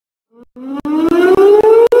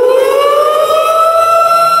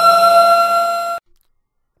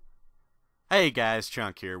Hey guys,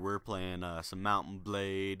 Chunk here. We're playing some Mountain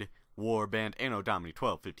Blade, Warband, Anno Domini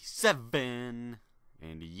 1257.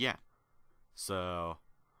 And yeah, so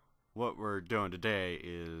what we're doing today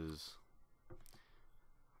is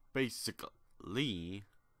basically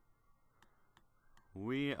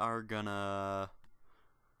we are gonna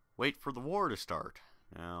wait for the war to start.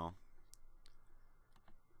 Now,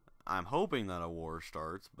 I'm hoping that a war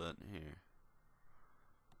starts, but hey.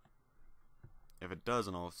 If it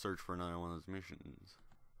doesn't, I'll search for another one of those missions.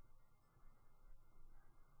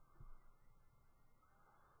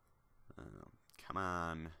 Come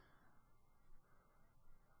on.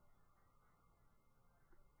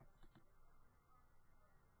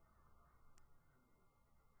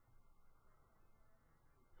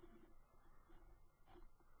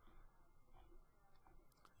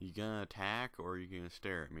 You gonna attack or are you gonna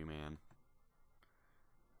stare at me, man?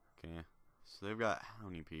 Okay. So they've got how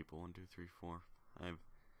many people? 1, 2, 3, 4. I have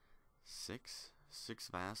six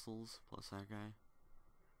vassals plus that guy.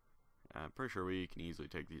 I'm pretty sure we can easily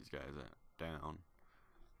take these guys down.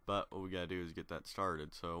 But what we gotta do is get that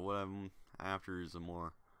started. So what I'm after is some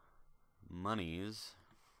more monies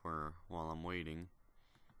for while I'm waiting.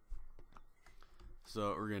 So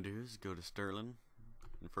what we're gonna do is go to Sterling.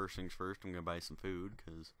 And first things first, I'm gonna buy some food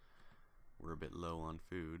because we're a bit low on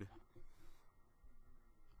food.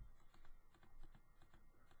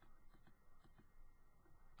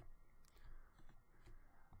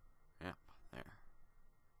 Yep, there.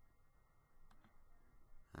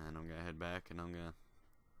 And I'm gonna head back and I'm gonna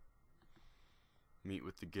meet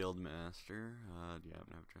with the guild master. Do you happen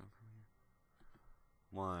to have a job for me?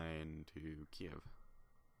 Wine to Kiev.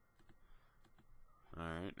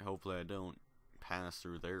 Alright, hopefully I don't pass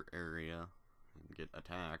through their area and get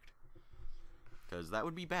attacked, because that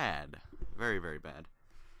would be bad. Very, very bad.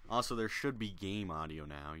 Also, there should be game audio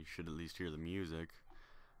now. You should at least hear the music.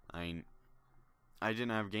 I didn't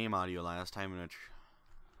have game audio last time, and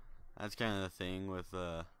that's kind of the thing with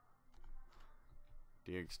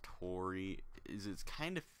DX Tourney, is it's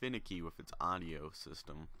kind of finicky with its audio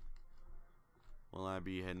system. Will I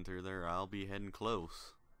be heading through there? I'll be heading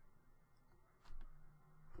close.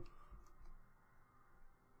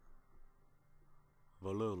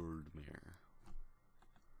 Volodymyr.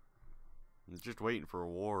 I'm just waiting for a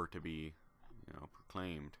war to be,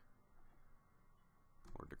 proclaimed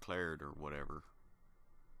or declared or whatever.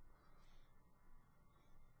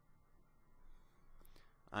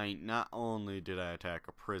 Not only did I attack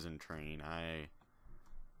a prison train, I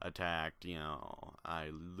attacked, I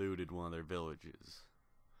looted one of their villages.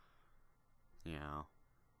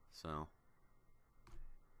 So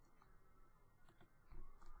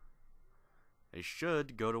they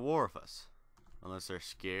should go to war with us. Unless they're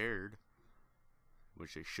scared.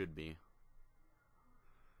 Which they should be.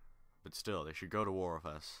 But still, they should go to war with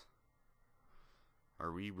us.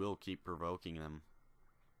 Or we will keep provoking them.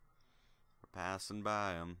 We're passing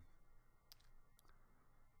by them.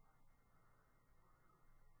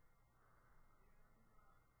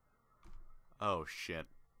 Oh, shit.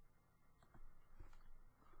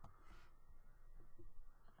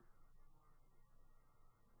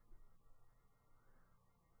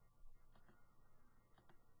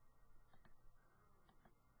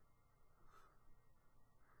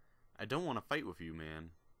 I don't want to fight with you, man.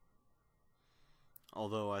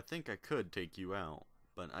 Although I think I could take you out,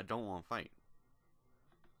 but I don't want to fight.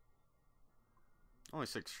 Only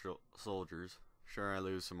 6 soldiers. Sure, I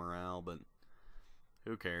lose some morale, but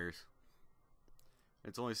who cares?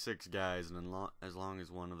 It's only 6 guys, and as long as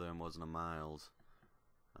one of them wasn't a Miles,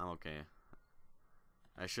 I'm okay.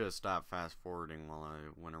 I should have stopped fast forwarding while I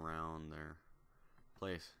went around their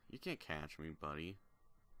place. You can't catch me, buddy.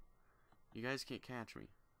 You guys can't catch me.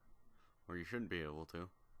 Or you shouldn't be able to.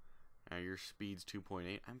 Your speed's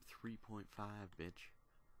 2.8. I'm 3.5, bitch.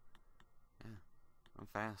 Yeah, I'm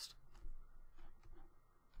fast.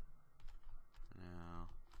 Now,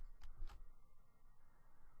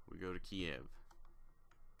 we go to Kiev.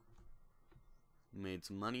 Made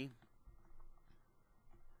some money.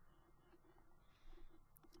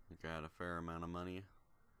 Got a fair amount of money.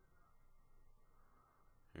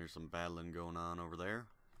 Here's some battling going on over there.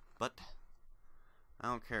 But I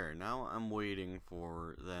don't care. Now I'm waiting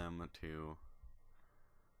for them to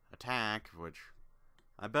attack, which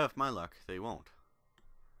I bet with my luck they won't.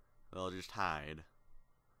 They'll just hide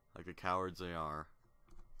like the cowards they are.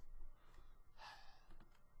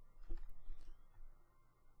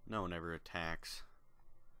 No one ever attacks.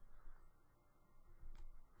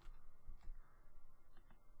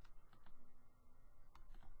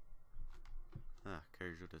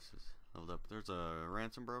 Casualties is leveled up. There's a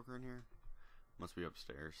ransom broker in here. Must be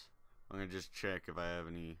upstairs. I'm gonna just check if I have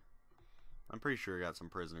any I'm pretty sure I got some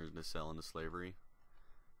prisoners to sell into slavery.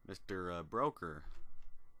 Mr. Broker.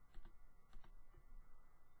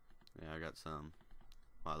 Yeah, I got some.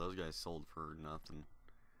 Wow, those guys sold for nothing.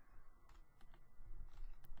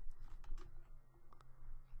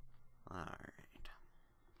 Alright.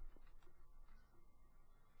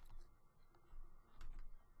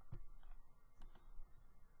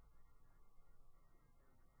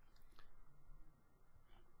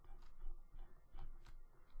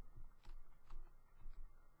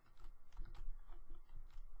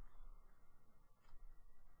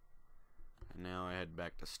 And now I head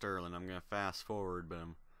back to Sterling. I'm gonna fast forward, but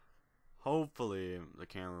hopefully the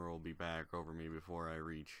camera will be back over me before I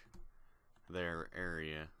reach their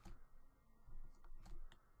area.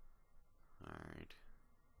 Alright.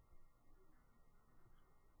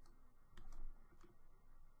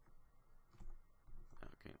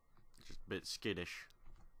 Okay. Just a bit skittish.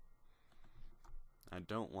 I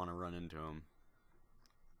don't want to run into them.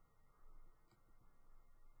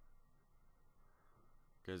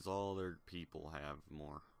 Because all their people have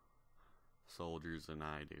more soldiers than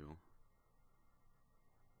I do.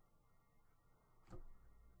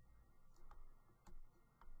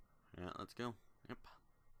 Yeah, let's go. Yep.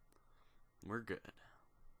 We're good.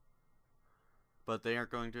 But they aren't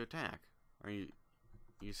going to attack. Are you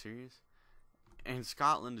serious? And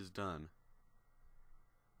Scotland is done.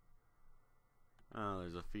 Oh,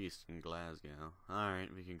 there's a feast in Glasgow.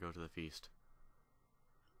 Alright, we can go to the feast.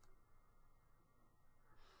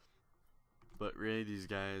 But really, these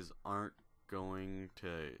guys aren't going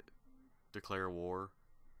to declare war.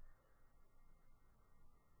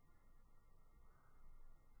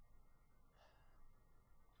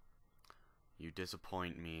 You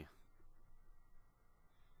disappoint me.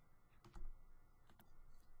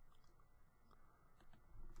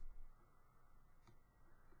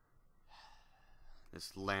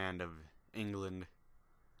 This land of England,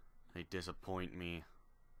 they disappoint me.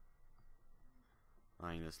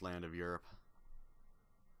 I mean, this land of Europe.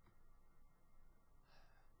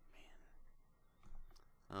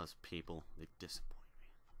 Man. Those people, they disappoint me.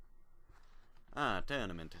 Ah,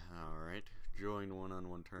 tournament. Alright. Join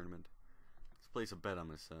one-on-one tournament. Let's place a bet on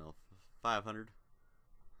myself. 500.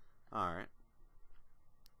 Alright.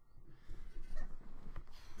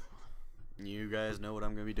 You guys know what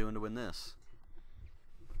I'm going to be doing to win this.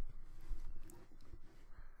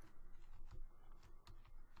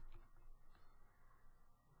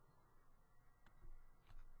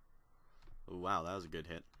 Ooh, wow, that was a good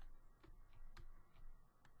hit.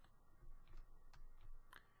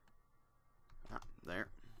 Ah, there.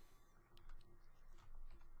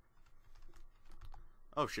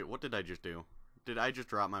 Oh shit, what did I just do? Did I just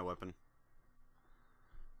drop my weapon?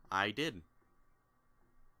 I did.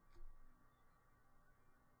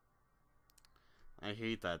 I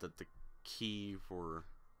hate that the key for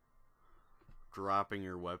dropping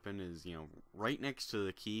your weapon is, you know, right next to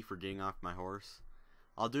the key for getting off my horse.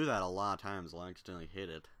 I'll do that a lot of times. I'll accidentally hit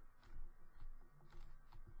it.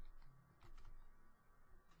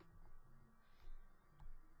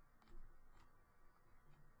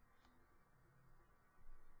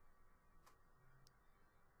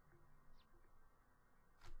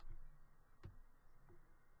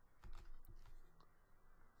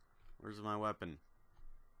 Where's my weapon?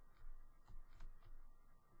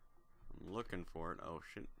 I'm looking for it. Oh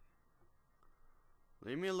shit.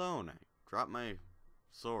 Leave me alone. I dropped my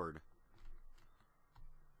sword.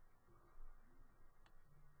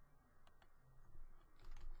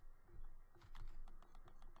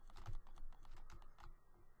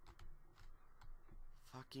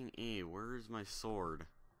 Fucking A, where's my sword?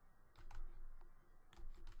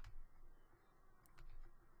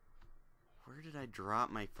 Where did I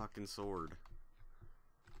drop my fucking sword?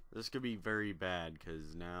 This could be very bad,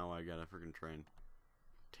 because now I gotta freaking try and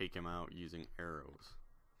take him out using arrows.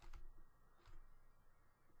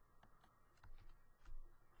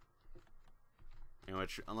 You know,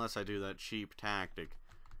 which, unless I do that cheap tactic,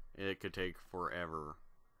 it could take forever.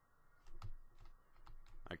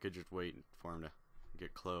 I could just wait for him to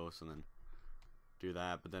get close and then do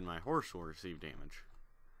that, but then my horse will receive damage.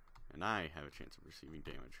 And I have a chance of receiving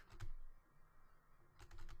damage.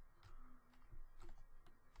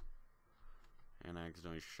 And I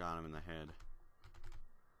accidentally shot him in the head.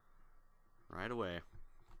 Right away.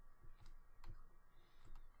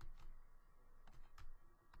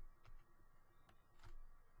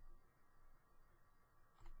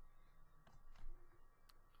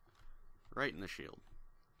 Right in the shield.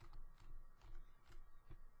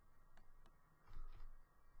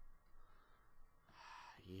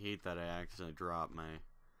 I hate that I accidentally dropped my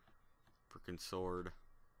freaking sword.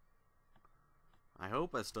 I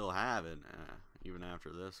hope I still have it, even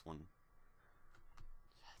after this one.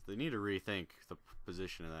 They need to rethink the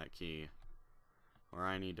position of that key. Or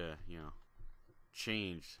I need to, you know,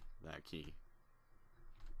 change that key.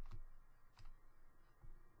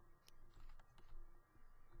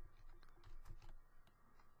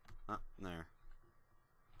 Ah, there.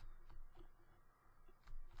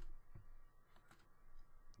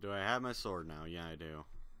 Do I have my sword now? Yeah, I do.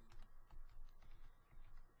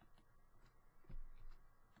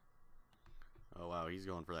 Oh wow, he's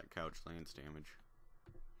going for that couch lance damage.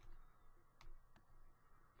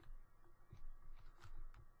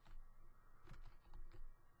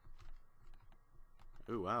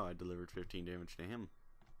 Ooh, wow, I delivered 15 damage to him.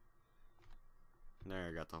 There,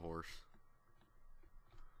 I got the horse.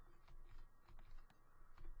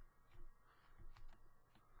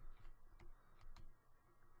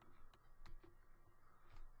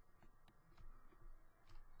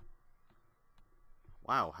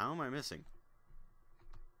 Wow, how am I missing?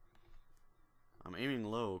 I'm aiming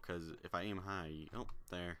low, because if I aim high... Oh,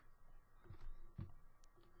 there.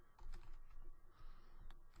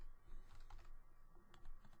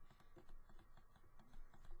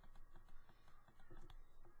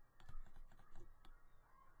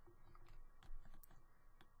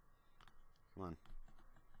 Come on.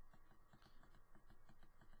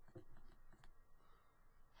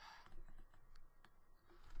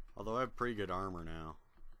 Although I have pretty good armor now.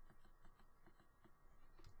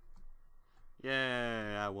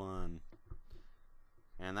 Yay, I won.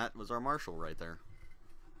 And that was our marshal right there.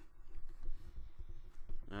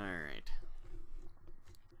 Alright.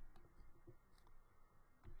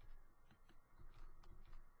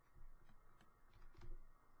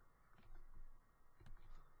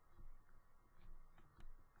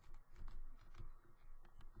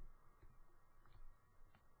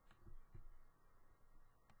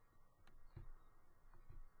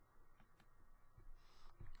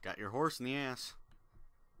 Got your horse in the ass.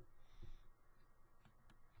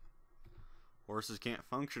 Horses can't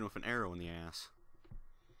function with an arrow in the ass.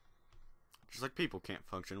 Just like people can't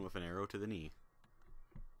function with an arrow to the knee.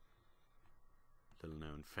 Little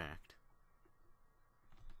known fact.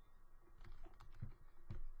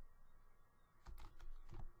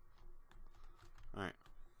 Alright.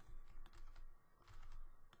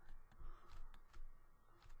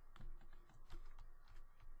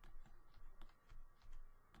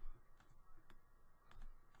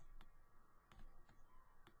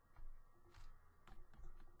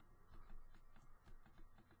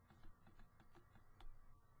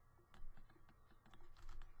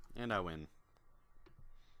 And I win.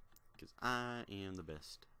 Because I am the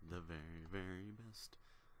best. The very, very best.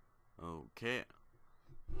 Okay.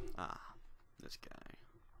 Ah, this guy.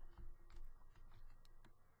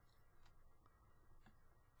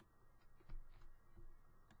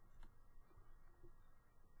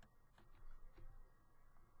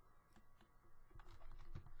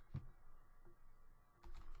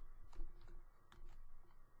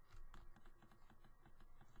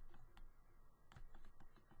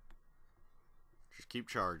 Just keep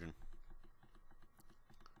charging.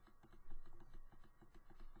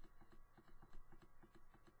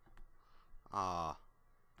 Ah.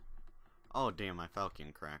 Oh, damn, my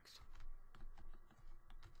falcon cracked.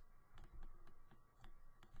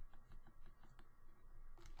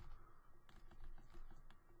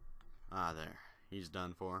 Ah, there. He's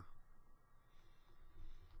done for.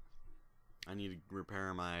 I need to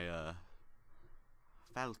repair my,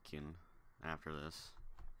 falcon after this.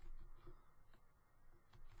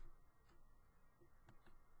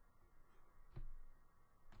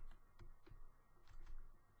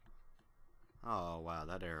 Oh, wow,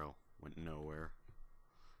 that arrow went nowhere.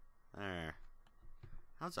 There.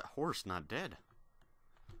 How's that horse not dead?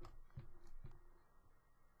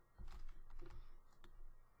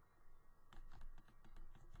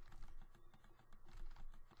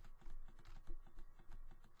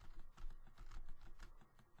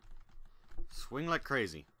 Swing like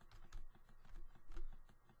crazy.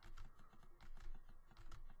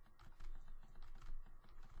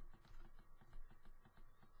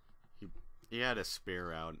 He had a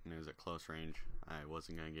spear out and it was at close range. I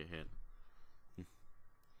wasn't gonna get hit.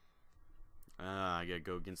 I gotta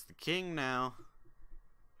go against the king now.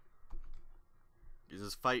 Is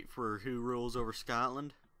this fight for who rules over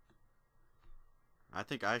Scotland? I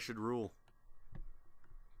think I should rule.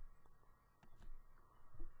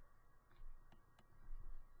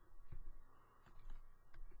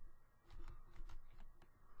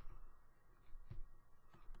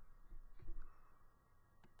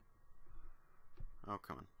 Oh,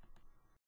 come on.